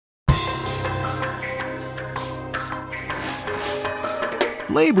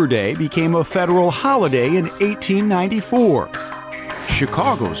Labor Day became a federal holiday in 1894.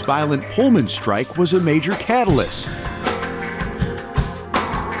 Chicago's violent Pullman strike was a major catalyst.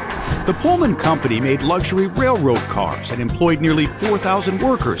 The Pullman Company made luxury railroad cars and employed nearly 4,000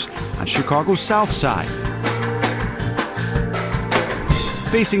 workers on Chicago's South Side.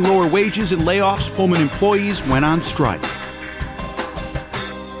 Facing lower wages and layoffs, Pullman employees went on strike.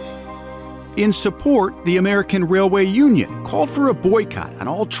 In support, the American Railway Union called for a boycott on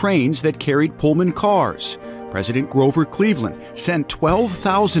all trains that carried Pullman cars. President Grover Cleveland sent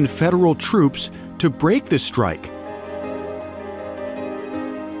 12,000 federal troops to break the strike.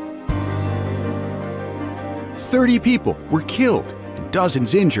 30 people were killed and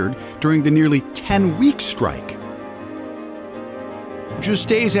dozens injured during the nearly 10-week strike. Just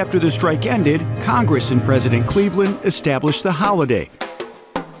days after the strike ended, Congress and President Cleveland established the holiday.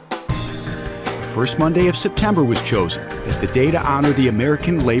 The first Monday of September was chosen as the day to honor the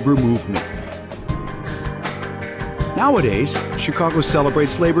American labor movement. Nowadays, Chicago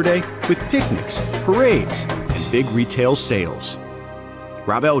celebrates Labor Day with picnics, parades, and big retail sales.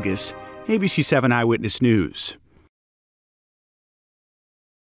 Rob Elgis, ABC 7 Eyewitness News.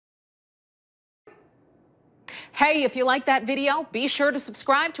 Hey, if you like that video, be sure to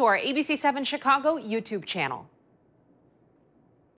subscribe to our ABC 7 Chicago YouTube channel.